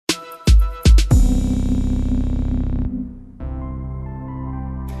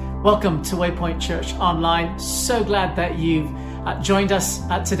Welcome to Waypoint Church Online. So glad that you've joined us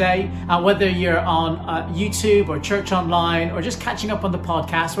today. Whether you're on YouTube or Church Online or just catching up on the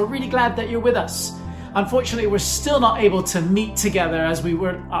podcast, we're really glad that you're with us. Unfortunately, we're still not able to meet together as we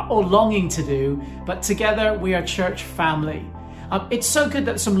were all longing to do, but together we are church family. It's so good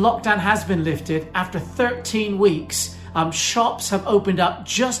that some lockdown has been lifted. After 13 weeks, shops have opened up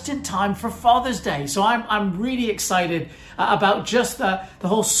just in time for Father's Day. So I'm really excited about just the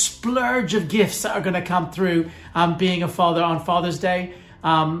whole splurge of gifts that are going to come through being a father on Father's Day.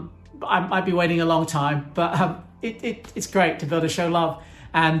 I might be waiting a long time, but it's great to be able to show love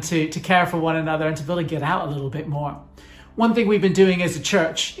and to care for one another and to be able to get out a little bit more. One thing we've been doing as a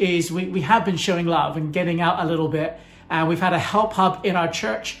church is we have been showing love and getting out a little bit. And we've had a help hub in our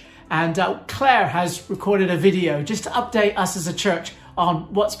church. And Claire has recorded a video just to update us as a church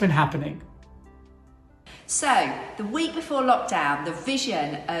on what's been happening. So, the week before lockdown, the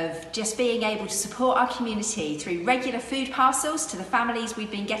vision of just being able to support our community through regular food parcels to the families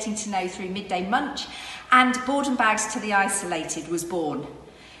we've been getting to know through Midday Munch and board and bags to the isolated was born.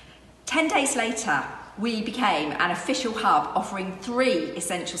 10 days later, we became an official hub offering 3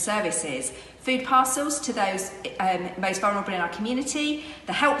 essential services: food parcels to those most vulnerable in our community,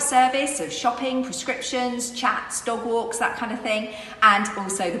 the help service of shopping, prescriptions, chats, dog walks, that kind of thing, and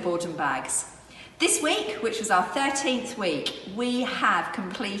also the board and bags. This week, which was our 13th week, we have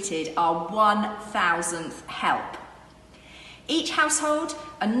completed our 1,000th help. Each household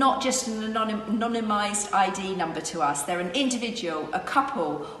are not just an anonymised ID number to us. They're an individual, a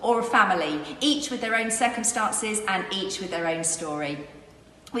couple, or a family, each with their own circumstances and each with their own story.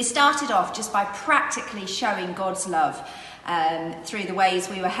 We started off just by practically showing God's love through the ways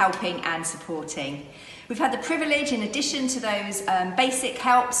we were helping and supporting. We've had the privilege, in addition to those basic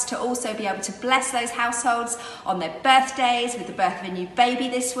helps, to also be able to bless those households on their birthdays, with the birth of a new baby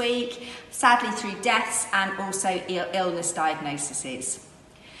this week, sadly through deaths and also illness diagnoses.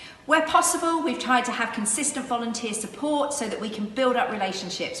 Where possible, we've tried to have consistent volunteer support so that we can build up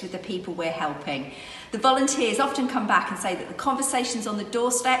relationships with the people we're helping. The volunteers often come back and say that the conversations on the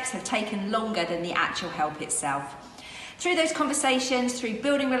doorsteps have taken longer than the actual help itself. Through those conversations, through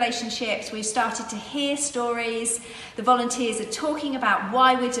building relationships, we've started to hear stories. The volunteers are talking about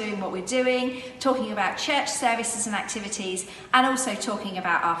why we're doing what we're doing, talking about church services and activities, and also talking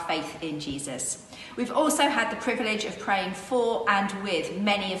about our faith in Jesus. We've also had the privilege of praying for and with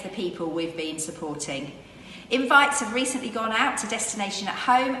many of the people we've been supporting. Invites have recently gone out to Destination at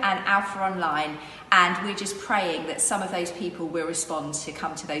Home and Alpha Online, and we're just praying that some of those people will respond to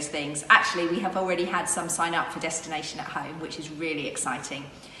come to those things. Actually, we have already had some sign up for Destination at Home, which is really exciting.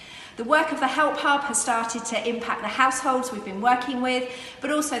 The work of the Help Hub has started to impact the households we've been working with,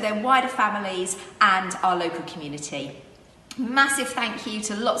 but also their wider families and our local community. Massive thank you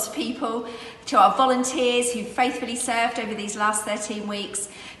to lots of people, to our volunteers who've faithfully served over these last 13 weeks,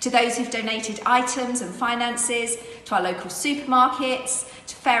 to those who've donated items and finances, to our local supermarkets,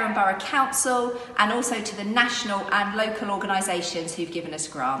 to Fareham Borough Council, and also to the national and local organisations who've given us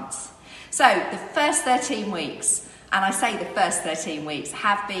grants. So the first 13 weeks, and I say the first 13 weeks,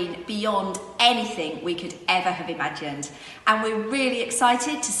 have been beyond anything we could ever have imagined. And we're really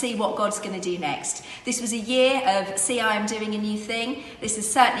excited to see what God's going to do next. This was a year of see, I am doing a new thing. This has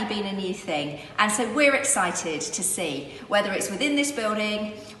certainly been a new thing. And so we're excited to see whether it's within this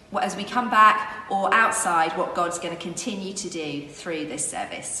building, as we come back, or outside, what God's going to continue to do through this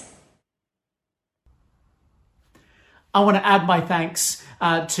service. I want to add my thanks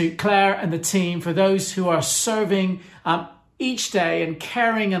to Claire and the team for those who are serving each day and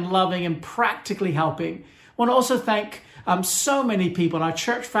caring and loving and practically helping. I want to also thank so many people in our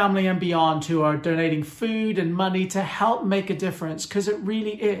church family and beyond who are donating food and money to help make a difference, because it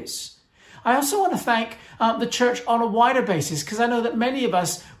really is. I also want to thank the church on a wider basis, because I know that many of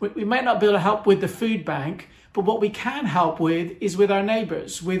us, we might not be able to help with the food bank, but what we can help with is with our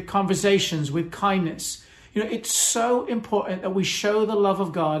neighbours, with conversations, with kindness. You know, it's so important that we show the love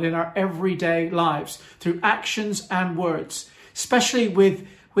of God in our everyday lives through actions and words, especially with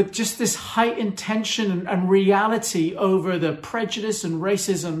just this heightened tension and reality over the prejudice and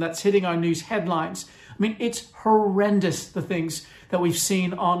racism that's hitting our news headlines. I mean, it's horrendous, the things that we've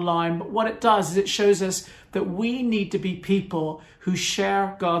seen online. But what it does is it shows us that we need to be people who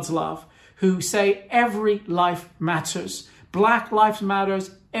share God's love, who say every life matters. Black lives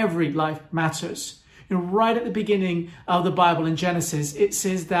matters, every life matters. You know, right at the beginning of the Bible in Genesis, it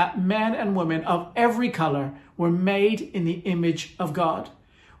says that men and women of every color were made in the image of God.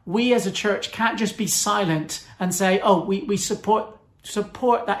 We as a church can't just be silent and say, oh, we support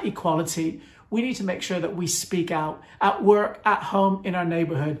that equality. we need to make sure that we speak out at work, at home, in our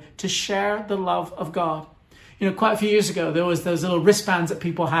neighborhood to share the love of God. You know, quite a few years ago, there was those little wristbands that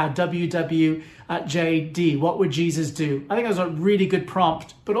people had, WWJD, what would Jesus do? I think it was a really good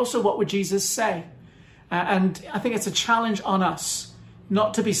prompt, but also what would Jesus say? And I think it's a challenge on us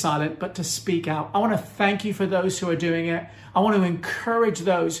not to be silent, but to speak out. I want to thank you for those who are doing it. I want to encourage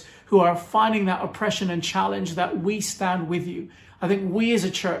those who are finding that oppression and challenge that we stand with you. I think we as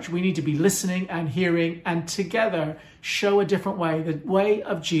a church, we need to be listening and hearing and together show a different way, the way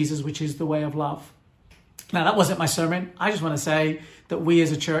of Jesus, which is the way of love. Now, that wasn't my sermon. I just want to say that we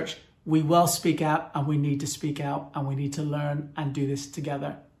as a church, we will speak out and we need to speak out and we need to learn and do this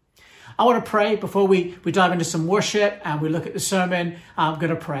together. I want to pray before we dive into some worship and we look at the sermon. I'm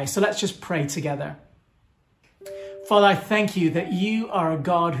going to pray. So let's just pray together. Father, I thank you that you are a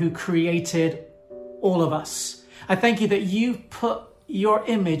God who created all of us. I thank you that you put your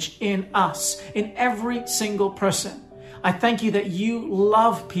image in us, in every single person. I thank you that you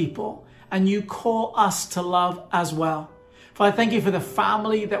love people and you call us to love as well. Father, I thank you for the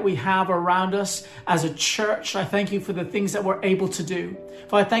family that we have around us as a church. I thank you for the things that we're able to do.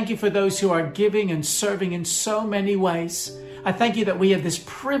 Father, I thank you for those who are giving and serving in so many ways. I thank you that we have this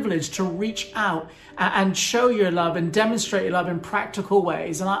privilege to reach out and show your love and demonstrate your love in practical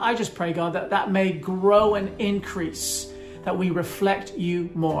ways. And I just pray, God, that may grow and increase, that we reflect you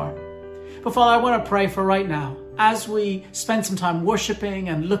more. But Father, I want to pray for right now, as we spend some time worshiping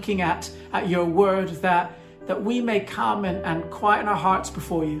and looking at your word, that we may come and quieten our hearts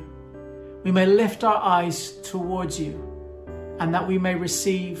before you. We may lift our eyes towards you and that we may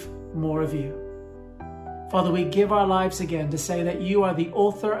receive more of you. Father, we give our lives again to say that you are the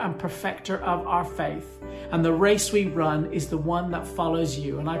author and perfecter of our faith, and the race we run is the one that follows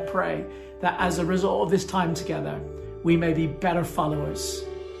you. And I pray that as a result of this time together, we may be better followers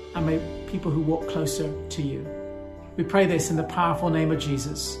and may people who walk closer to you. We pray this in the powerful name of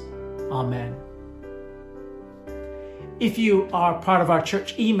Jesus. Amen. If you are part of our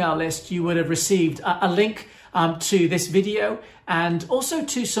church email list, you would have received a link to this video and also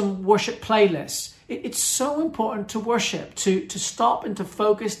to some worship playlists. It's so important to worship, to stop and to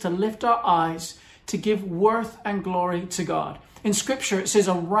focus, to lift our eyes, to give worth and glory to God. In Scripture, it says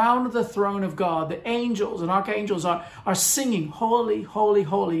around the throne of God, the angels and archangels are singing, holy, holy,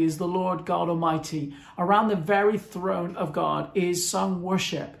 holy is the Lord God Almighty. Around the very throne of God is sung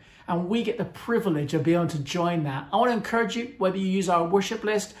worship. And we get the privilege of being able to join that. I want to encourage you, whether you use our worship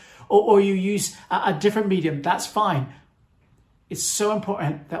list or you use a different medium, that's fine. It's so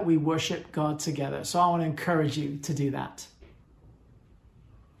important that we worship God together. So I want to encourage you to do that.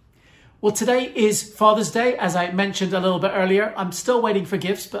 Well, today is Father's Day, as I mentioned a little bit earlier. I'm still waiting for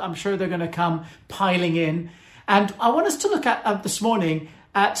gifts, but I'm sure they're going to come piling in. And I want us to look at this morning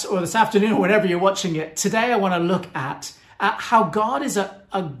or this afternoon, or whenever you're watching it. Today, I want to look at how God is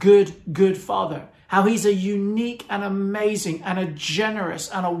a good Father, how he's a unique and amazing and a generous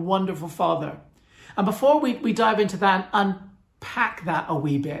and a wonderful Father. And before we dive into that and unpack that a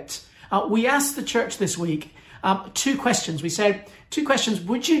wee bit, we asked the church this week two questions. We said, 2 questions,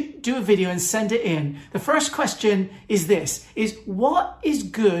 would you do a video and send it in? The first question is this, is what is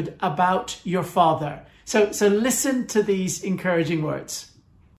good about your Father? So listen to these encouraging words.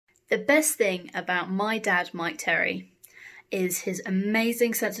 The best thing about my dad, Mike Terry, is his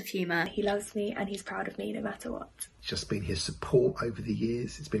amazing sense of humour. He loves me and he's proud of me no matter what. It's just been his support over the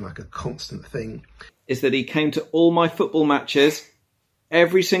years. It's been like a constant thing. Is that he came to all my football matches,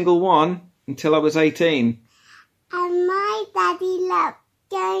 every single one, until I was 18. And my daddy loved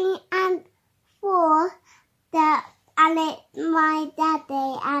going for my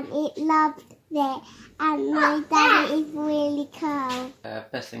daddy and it loved it. And my daddy is really cool.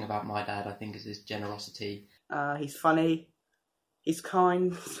 Best thing about my dad, I think, is his generosity. He's funny. He's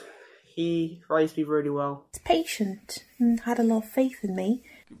kind. He raised me really well. He's patient and had a lot of faith in me.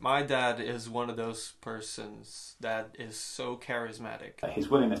 My dad is one of those persons that is so charismatic. His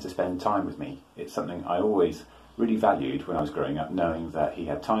willingness to spend time with me, it's something I always really valued when I was growing up, knowing that he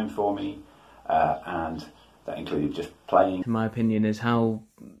had time for me, and that included just playing. In my opinion, is how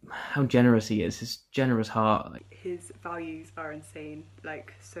generous he is, his generous heart. His values are insane,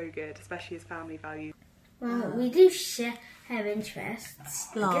 so good, especially his family values. Well, we do share interests.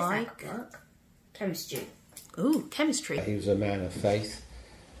 Like chemistry. Ooh, chemistry. He was a man of faith.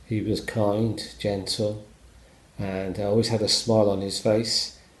 He was kind, gentle, and always had a smile on his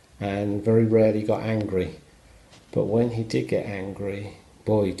face, and very rarely got angry. But when he did get angry,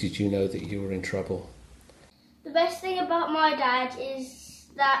 boy, did you know that you were in trouble. The best thing about my dad is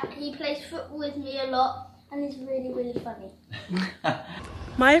that he plays football with me a lot and he's really, really funny.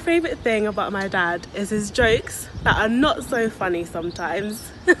 My favourite thing about my dad is his jokes that are not so funny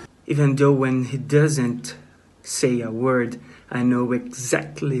sometimes. Even though when he doesn't say a word, I know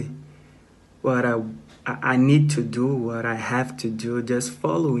exactly what I need to do, what I have to do, just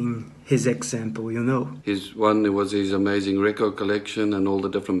following his example, you know. His one was his amazing record collection and all the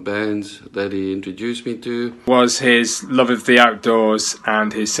different bands that he introduced me to. Was his love of the outdoors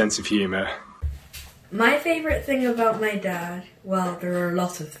and his sense of humour. My favourite thing about my dad, well, there are a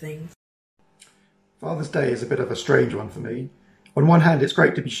lot of things. Father's Day is a bit of a strange one for me. On one hand, it's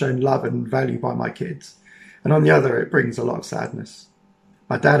great to be shown love and value by my kids, and on the other, it brings a lot of sadness.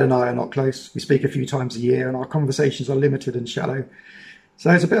 My dad and I are not close. We speak a few times a year, and our conversations are limited and shallow.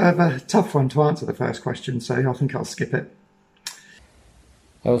 So it's a bit of a tough one to answer the first question, so I think I'll skip it.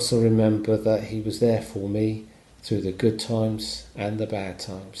 I also remember that he was there for me through the good times and the bad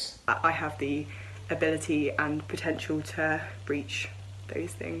times. I have the ability and potential to reach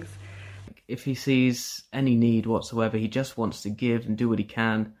those things. If he sees any need whatsoever, he just wants to give and do what he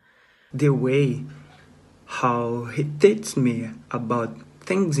can. The way how he teaches me about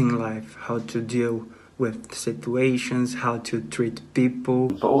things in life, how to deal with situations, how to treat people.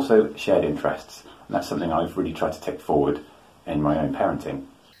 But also shared interests, and that's something I've really tried to take forward in my own parenting.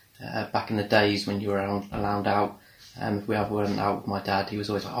 Back in the days when you were allowed out, if we ever went out with my dad, he was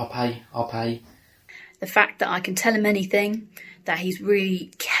always like, I'll pay. The fact that I can tell him anything, that he's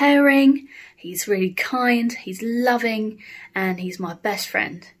really caring, he's really kind, he's loving, and he's my best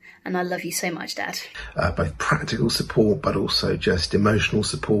friend. And I love you so much, Dad. Both practical support, but also just emotional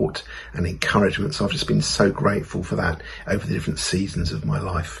support and encouragement. So I've just been so grateful for that over the different seasons of my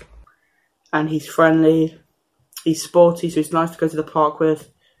life. And he's friendly, he's sporty, so it's nice to go to the park with.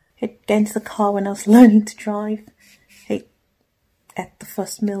 He'd get into the car when I was learning to drive. He ate the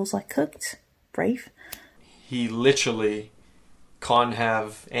first meals I cooked. Brave. He literally can't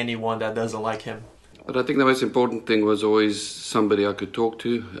have anyone that doesn't like him. But I think the most important thing was always somebody I could talk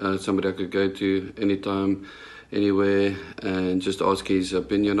to, somebody I could go to anytime, anywhere, and just ask his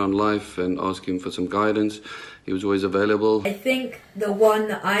opinion on life and ask him for some guidance. He was always available. I think the one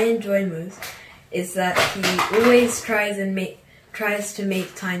that I enjoy most is that he always tries to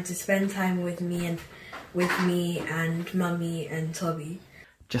make time to spend time with me and Mummy and Toby.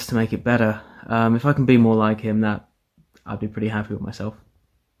 Just to make it better. If I can be more like him, that I'd be pretty happy with myself.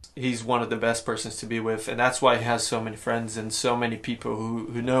 He's one of the best persons to be with, and that's why he has so many friends and so many people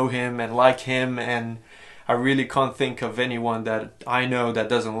who know him and like him, and I really can't think of anyone that I know that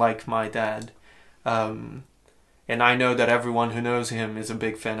doesn't like my dad. And I know that everyone who knows him is a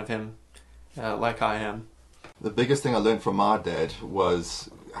big fan of him, like I am. The biggest thing I learned from my dad was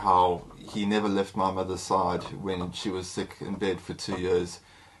how he never left my mother's side when she was sick in bed for 2 years.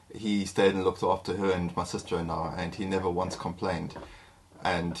 He stayed and looked after her and my sister and I, and he never once complained.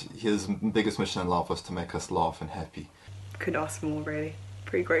 And his biggest mission in life was to make us laugh and happy. Couldn't ask for more, really.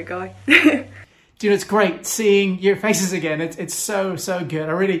 Pretty great guy. Do you know, it's great seeing your faces again. It's so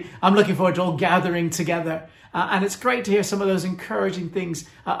good. I'm looking forward to all gathering together. And it's great to hear some of those encouraging things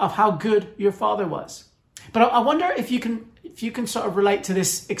of how good your father was. But I wonder if you can sort of relate to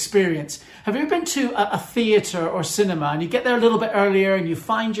this experience. Have you ever been to a theatre or cinema and you get there a little bit earlier and you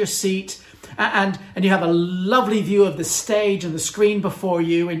find your seat and you have a lovely view of the stage and the screen before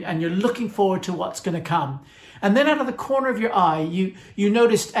you and you're looking forward to what's going to come? And then out of the corner of your eye, you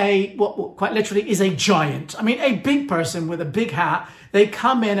noticed what quite literally is a giant. I mean, a big person with a big hat. They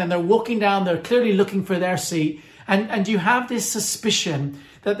come in and they're walking down. They're clearly looking for their seat. And you have this suspicion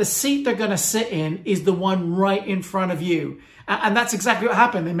that the seat they're going to sit in is the one right in front of you. And that's exactly what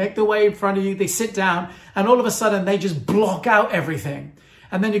happened. They make their way in front of you. They sit down and all of a sudden they just block out everything.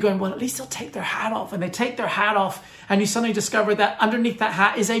 And then you're going, well, at least they'll take their hat off. And they take their hat off and you suddenly discover that underneath that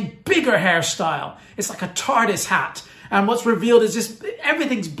hat is a bigger hairstyle. It's like a TARDIS hat. And what's revealed is just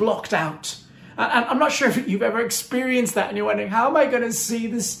everything's blocked out. And I'm not sure if you've ever experienced that and you're wondering, how am I going to see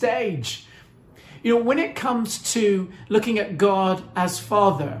the stage? You know, when it comes to looking at God as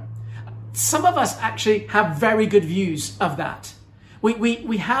Father, some of us actually have very good views of that.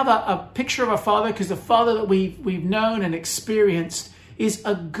 We have a picture of our Father because the Father that we've known and experienced is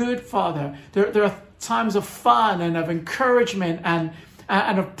a good Father. There are times of fun and of encouragement and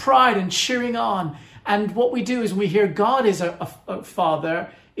of pride and cheering on. And what we do is we hear God is a Father,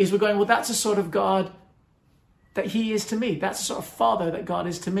 is we're going, well, that's the sort of God that He is to me. That's the sort of Father that God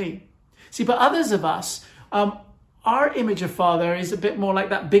is to me. See, but others of us, our image of Father is a bit more like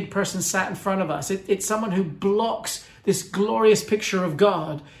that big person sat in front of us. It's someone who blocks this glorious picture of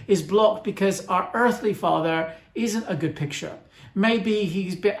God, is blocked because our earthly father isn't a good picture. Maybe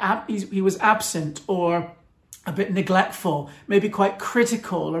he was absent, or a bit neglectful, maybe quite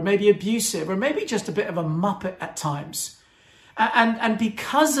critical, or maybe abusive, or maybe just a bit of a muppet at times. And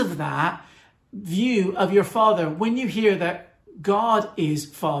because of that view of your father, when you hear that God is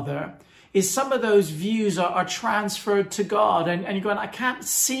Father, is some of those views are transferred to God. And you're going, I can't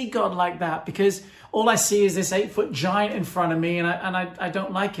see God like that because all I see is this 8-foot giant in front of me, and I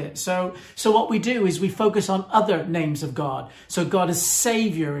don't like it. So what we do is we focus on other names of God. So God is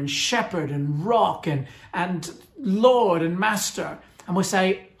Savior and Shepherd and Rock and Lord and Master. And we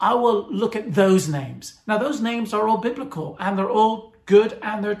say, I will look at those names. Now, those names are all biblical, and they're all good,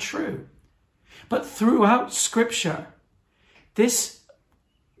 and they're true. But throughout Scripture, this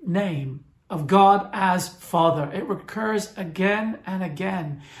name of God as Father, it recurs again and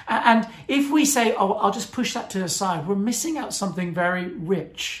again. And if we say, oh, I'll just push that to the side, we're missing out something very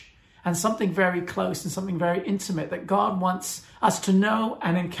rich and something very close and something very intimate that God wants us to know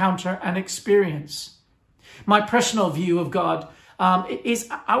and encounter and experience. My personal view of God is,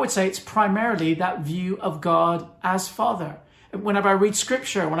 I would say, it's primarily that view of God as Father. Whenever I read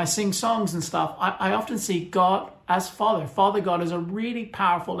Scripture, when I sing songs and stuff, I often see God as Father. Father God is a really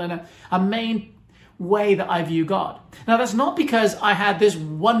powerful and a main way that I view God. Now, that's not because I had this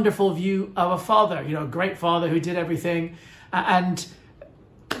wonderful view of a father, a great father who did everything. And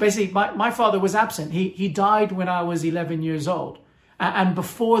basically, my father was absent. He died when I was 11 years old. And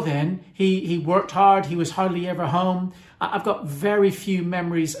before then, he worked hard. He was hardly ever home. I've got very few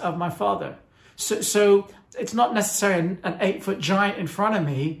memories of my father. So it's not necessarily an 8-foot giant in front of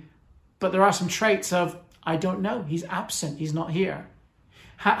me, but there are some traits of, I don't know, he's absent, he's not here.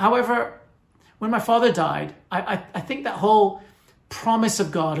 However, when my father died, I think that whole promise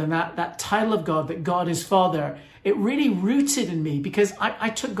of God and that title of God, that God is Father, it really rooted in me because I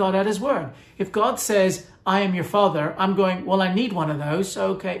took God at his word. If God says, I am your father, I'm going, well, I need one of those.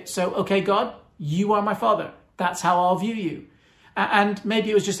 Okay, God, you are my father. That's how I'll view you. And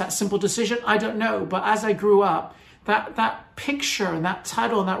maybe it was just that simple decision. I don't know. But as I grew up, that picture and that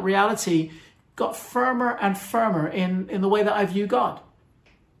title and that reality got firmer and firmer in the way that I view God.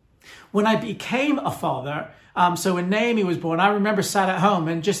 When I became a father, so when Naomi was born, I remember sat at home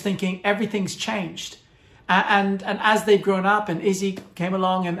and just thinking everything's changed. And as they've grown up and Izzy came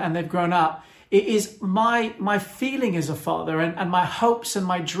along and they've grown up, it is my feeling as a father and my hopes and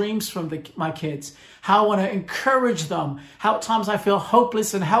my dreams from my kids, how I want to encourage them, how at times I feel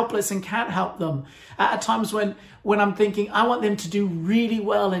hopeless and helpless and can't help them. At times when I'm thinking I want them to do really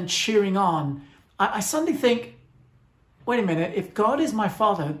well and cheering on, I suddenly think, wait a minute, if God is my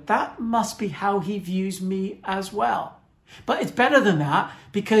father, that must be how he views me as well. But it's better than that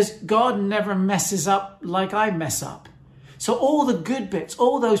because God never messes up like I mess up. So all the good bits,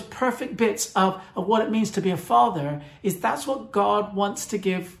 all those perfect bits of what it means to be a father, that's what God wants to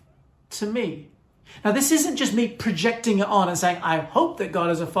give to me. Now, this isn't just me projecting it on and saying, I hope that God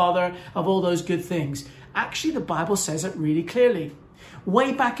is a father of all those good things. Actually, the Bible says it really clearly.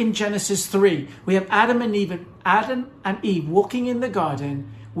 Way back in Genesis 3, we have Adam and Eve walking in the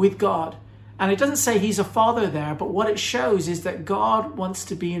garden with God. And it doesn't say he's a father there, but what it shows is that God wants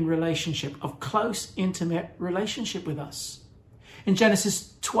to be in relationship, of close, intimate relationship with us. In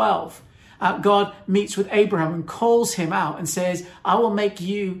Genesis 12, God meets with Abraham and calls him out and says, I will make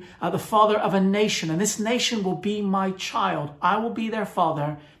you the father of a nation, and this nation will be my child. I will be their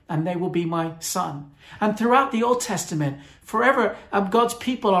father, and they will be my son. And throughout the Old Testament, forever, God's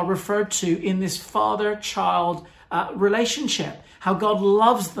people are referred to in this father-child relationship. How God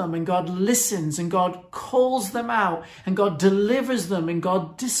loves them and God listens and God calls them out and God delivers them and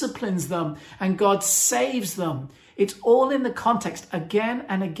God disciplines them and God saves them. It's all in the context again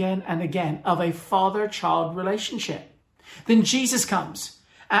and again and again of a father-child relationship. Then Jesus comes,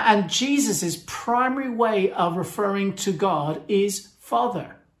 and Jesus' primary way of referring to God is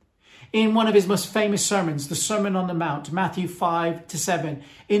Father. In one of his most famous sermons, the Sermon on the Mount, Matthew 5-7,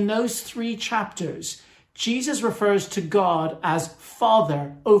 in those 3 chapters, Jesus refers to God as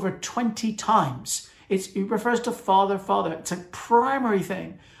Father over 20 times. He refers to Father. It's a primary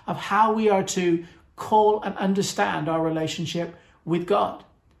thing of how we are to call and understand our relationship with God.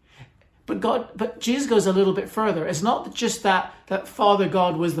 But Jesus goes a little bit further. It's not just that Father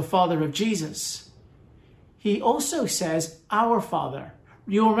God was the Father of Jesus. He also says, our Father.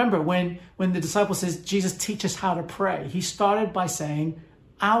 You'll remember when the disciple says, Jesus, teach us how to pray. He started by saying,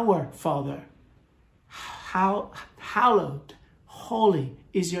 our Father. Hallowed, holy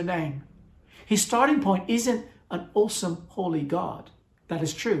is your name. His starting point isn't an awesome, holy God. That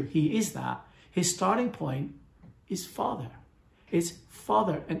is true. He is that. His starting point is Father. It's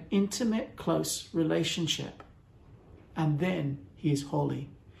Father, an intimate, close relationship. And then he is holy.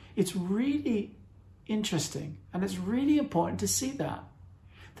 It's really interesting. And it's really important to see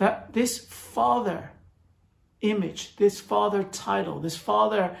that this father image, this father title, this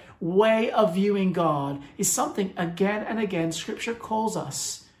father way of viewing God is something again and again Scripture calls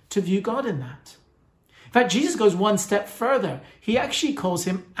us to view God in that. In fact, Jesus goes one step further. He actually calls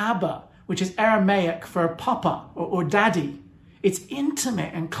him Abba, which is Aramaic for papa or daddy. It's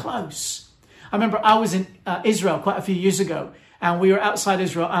intimate and close. I remember I was in Israel quite a few years ago, and we were outside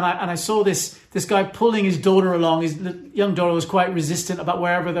Israel, and I saw this guy pulling his daughter along. His young daughter was quite resistant about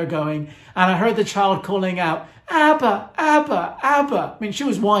wherever they're going. And I heard the child calling out, Abba, Abba, Abba. I mean, she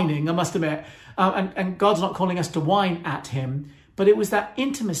was whining, I must admit. And God's not calling us to whine at him, but it was that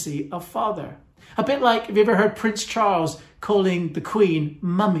intimacy of father. A bit like, have you ever heard Prince Charles calling the Queen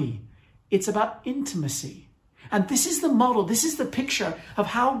Mummy? It's about intimacy. And this is the model, this is the picture of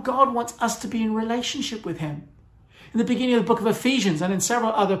how God wants us to be in relationship with him. In the beginning of the book of Ephesians and in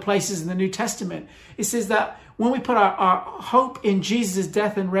several other places in the New Testament, it says that when we put our hope in Jesus'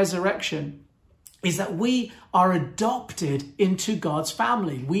 death and resurrection, is that we are adopted into God's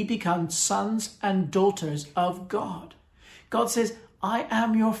family. We become sons and daughters of God. God says, I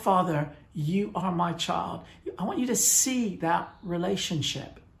am your father, you are my child. I want you to see that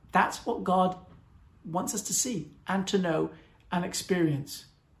relationship. That's what God wants us to see and to know and experience.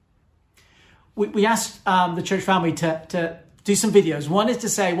 We asked the church family to do some videos. One is to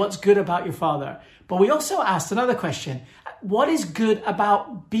say, what's good about your father? But we also asked another question. What is good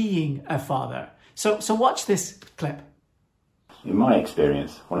about being a father? So watch this clip. In my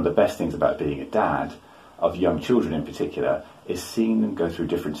experience, one of the best things about being a dad, of young children in particular, is seeing them go through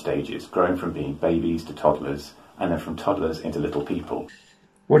different stages, growing from being babies to toddlers, and then from toddlers into little people.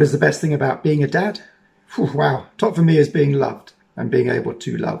 What is the best thing about being a dad? Wow, top for me is being loved and being able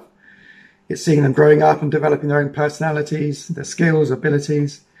to love. It's seeing them growing up and developing their own personalities, their skills,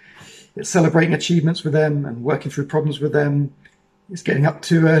 abilities. It's celebrating achievements with them and working through problems with them. It's getting up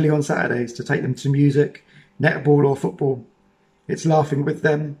too early on Saturdays to take them to music, netball or football. It's laughing with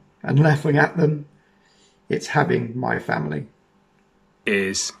them and laughing at them. It's having my family.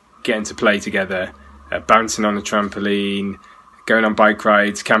 Is getting to play together, bouncing on a trampoline, going on bike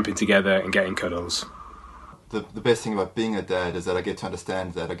rides, camping together and getting cuddles. The best thing about being a dad is that I get to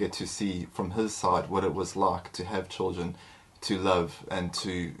understand that. I get to see from his side what it was like to have children, to love and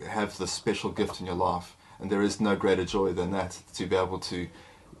to have this special gift in your life. And there is no greater joy than that, to be able to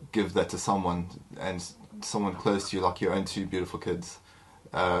give that to someone and someone close to you, like your own two beautiful kids.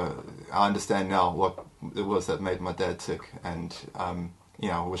 I understand now what it was that made my dad tick, and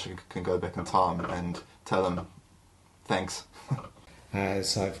I wish I could go back in time and tell him thanks.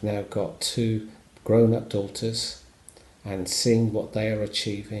 As I've now got 2 grown-up daughters, and seeing what they are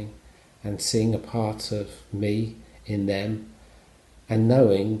achieving and seeing a part of me in them, and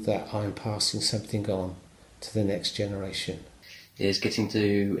knowing that I'm passing something on to the next generation. Is getting to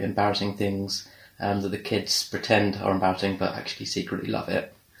do embarrassing things that the kids pretend are embarrassing but actually secretly love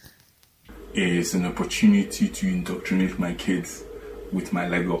it. Is an opportunity to indoctrinate my kids with my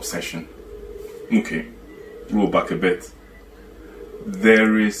Lego obsession. Okay, roll back a bit.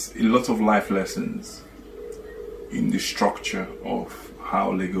 There is a lot of life lessons in the structure of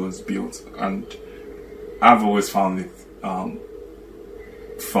how Lego is built, and I've always found it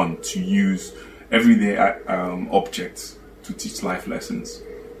fun to use everyday objects to teach life lessons.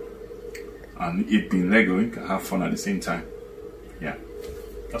 And it being Lego, you can have fun at the same time. Yeah,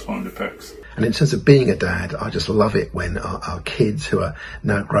 that's one of the perks. And in terms of being a dad, I just love it when our kids, who are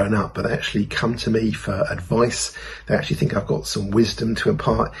now grown up, but they actually come to me for advice. They actually think I've got some wisdom to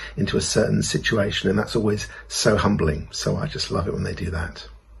impart into a certain situation, and that's always so humbling. So I just love it when they do that.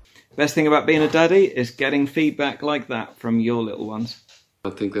 Best thing about being a daddy is getting feedback like that from your little ones. I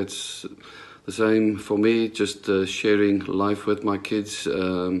think that's the same for me, just sharing life with my kids,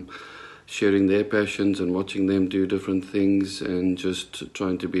 sharing their passions and watching them do different things, and just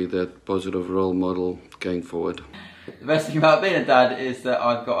trying to be that positive role model going forward. The best thing about being a dad is that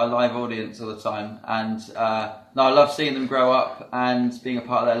I've got a live audience all the time, and I love seeing them grow up and being a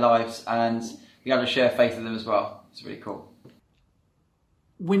part of their lives, and being able to share faith with them as well. It's really cool.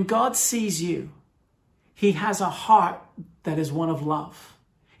 When God sees you, he has a heart that is one of love.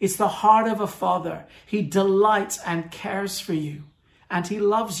 It's the heart of a father. He delights and cares for you, and he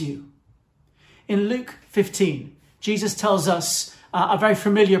loves you. In Luke 15, Jesus tells us a very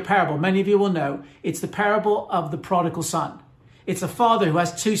familiar parable. Many of you will know. It's the parable of the prodigal son. It's a father who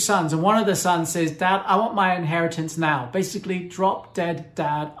has 2 sons, and one of the sons says, Dad, I want my inheritance now. Basically, drop dead,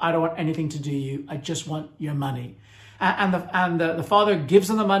 Dad. I don't want anything to do with you. I just want your money. And the father gives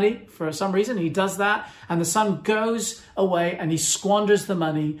him the money for some reason. He does that. And the son goes away and he squanders the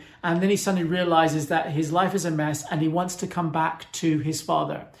money. And then he suddenly realizes that his life is a mess and he wants to come back to his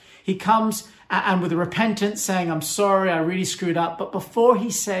father. He comes and with repentance saying, I'm sorry, I really screwed up. But before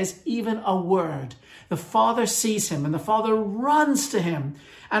he says even a word, the father sees him and the father runs to him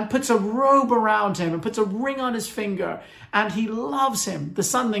and puts a robe around him and puts a ring on his finger, and he loves him. The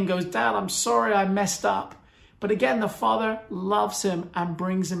son then goes, Dad, I'm sorry, I messed up. But again, the father loves him and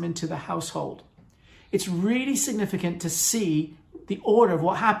brings him into the household. It's really significant to see the order of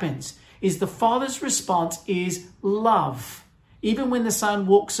what happens. Is the father's response is love. Even when the son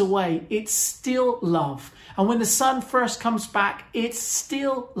walks away, it's still love. And when the son first comes back, it's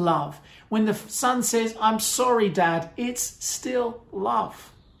still love. When the son says, I'm sorry, Dad, it's still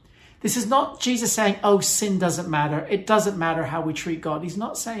love. This is not Jesus saying, oh, sin doesn't matter. It doesn't matter how we treat God. He's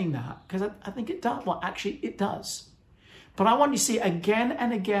not saying that, because I think it does. Well, actually, it does. But I want you to see again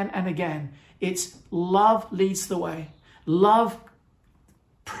and again and again, it's love leads the way. Love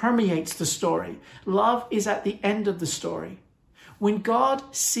permeates the story. Love is at the end of the story. When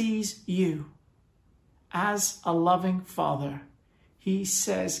God sees you as a loving father, he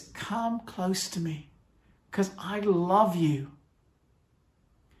says, come close to me because I love you.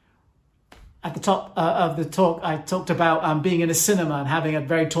 At the top of the talk, I talked about being in a cinema and having a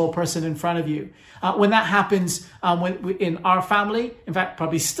very tall person in front of you. When that happens in our family, in fact,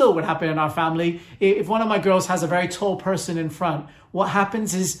 probably still would happen in our family, if one of my girls has a very tall person in front, what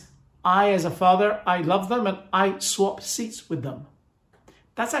happens is I, as a father, I love them and I swap seats with them.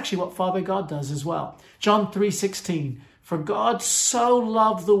 That's actually what Father God does as well. John 3:16, for God so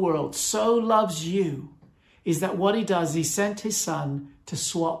loved the world, so loves you, is that what he does, he sent his son to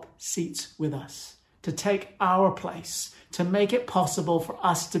swap seats with us, to take our place, to make it possible for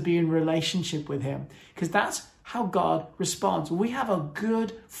us to be in relationship with him. Because that's how God responds. We have a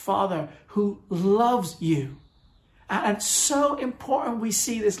good father who loves you. And it's so important we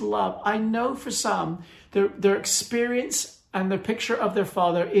see this love. I know for some, their experience and their picture of their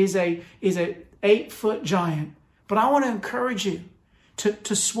father is a 8-foot giant. But I want to encourage you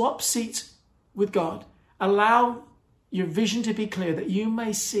to swap seats with God. Allow your vision to be clear, that you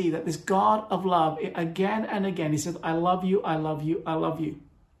may see that this God of love, again and again, he says, I love you, I love you, I love you.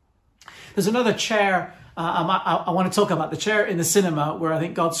 There's another chair, I want to talk about the chair in the cinema where I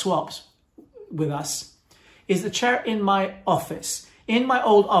think God swaps with us, is the chair in my office. In my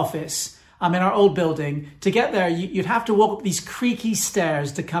old office, in our old building, to get there, you'd have to walk up these creaky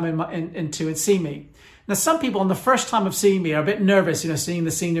stairs to come into and see me. Now, some people on the first time of seeing me are a bit nervous, seeing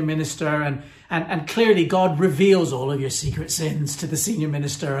the senior minister, and clearly God reveals all of your secret sins to the senior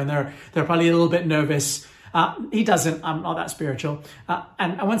minister, and they're probably a little bit nervous. He doesn't. I'm not that spiritual.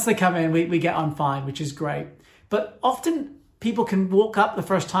 And once they come in, we get on fine, which is great. But often people can walk up the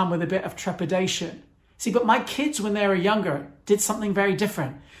first time with a bit of trepidation. See, but my kids, when they were younger, did something very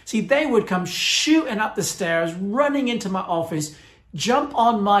different. See, they would come shooting up the stairs, running into my office, jump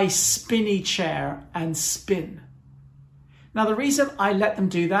on my spinny chair and spin. Now, the reason I let them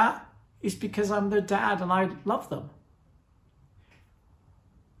do that is because I'm their dad and I love them.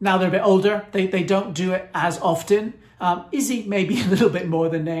 Now they're a bit older. They don't do it as often. Izzy maybe a little bit more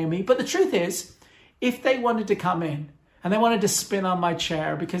than Naomi. But the truth is, if they wanted to come in and they wanted to spin on my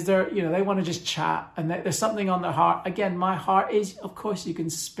chair because they want to just chat and there's something on their heart. Again, my heart is, of course, you can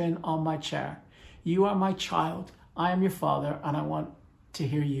spin on my chair. You are my child. I am your father and I want to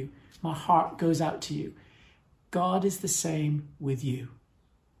hear you. My heart goes out to you. God is the same with you.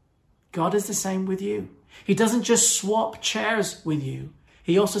 God is the same with you. He doesn't just swap chairs with you.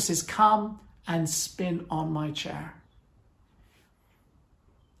 He also says, come and spin on my chair.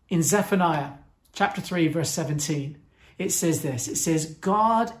 In Zephaniah chapter 3, verse 17, it says this. It says,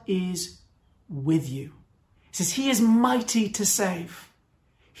 God is with you. It says, he is mighty to save.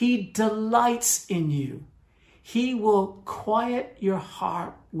 He delights in you. He will quiet your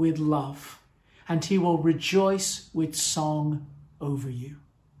heart with love, and he will rejoice with song over you.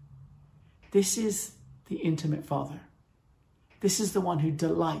 This is the intimate Father. This is the one who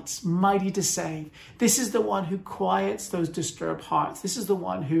delights, mighty to save. This is the one who quiets those disturbed hearts. This is the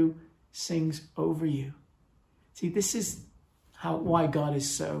one who sings over you. See, this is why God is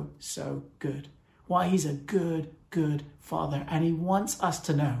so, so good. Why he's a good, good Father. And he wants us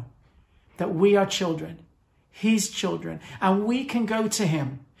to know that we are children, his children, and we can go to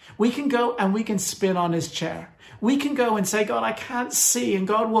him. We can go and we can spin on his chair. We can go and say, God, I can't see. And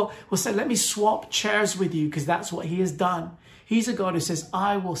God will say, let me swap chairs with you, because that's what he has done. He's a God who says,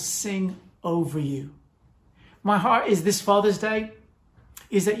 I will sing over you. My heart is this Father's Day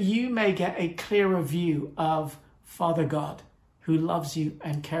is that you may get a clearer view of Father God, who loves you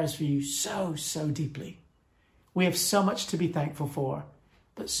and cares for you so, so deeply. We have so much to be thankful for,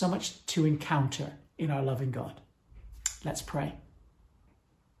 but so much to encounter in our loving God. Let's pray.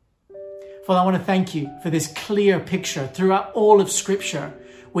 Father, I want to thank you for this clear picture throughout all of Scripture,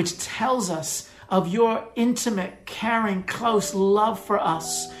 which tells us of your intimate, caring, close love for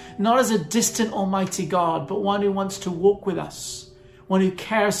us, not as a distant almighty God, but one who wants to walk with us, one who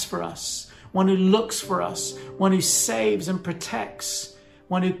cares for us, one who looks for us, one who saves and protects,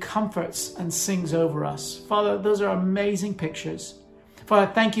 one who comforts and sings over us. Father, those are amazing pictures.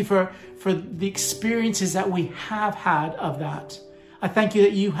 Father, thank you for the experiences that we have had of that. I thank you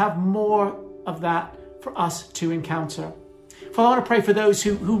that you have more of that for us to encounter. Father, I want to pray for those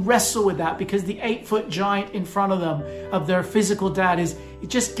who wrestle with that, because the 8-foot giant in front of them, of their physical dad, it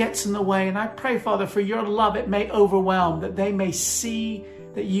just gets in the way. And I pray, Father, for your love, it may overwhelm, that they may see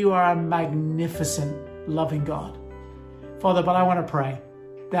that you are a magnificent, loving God. Father, but I want to pray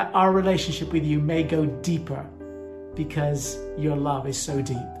that our relationship with you may go deeper, because your love is so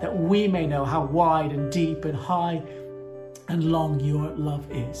deep, that we may know how wide and deep and high and long your love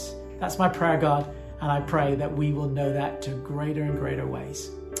is. That's my prayer, God, and I pray that we will know that to greater and greater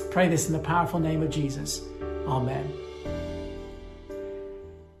ways. Pray this in the powerful name of Jesus. Amen.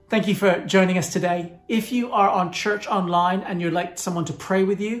 Thank you for joining us today. If you are on Church Online and you'd like someone to pray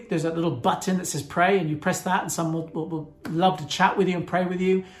with you, there's a little button that says pray, and you press that and someone will love to chat with you and pray with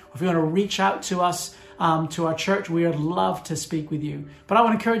you. Or if you want to reach out to us, to our church, we would love to speak with you. But I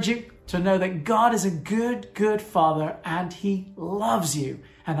want to encourage you to know that God is a good, good Father, and he loves you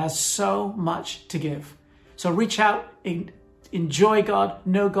and has so much to give. So reach out, enjoy God,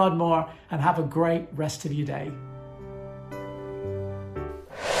 know God more, and have a great rest of your day.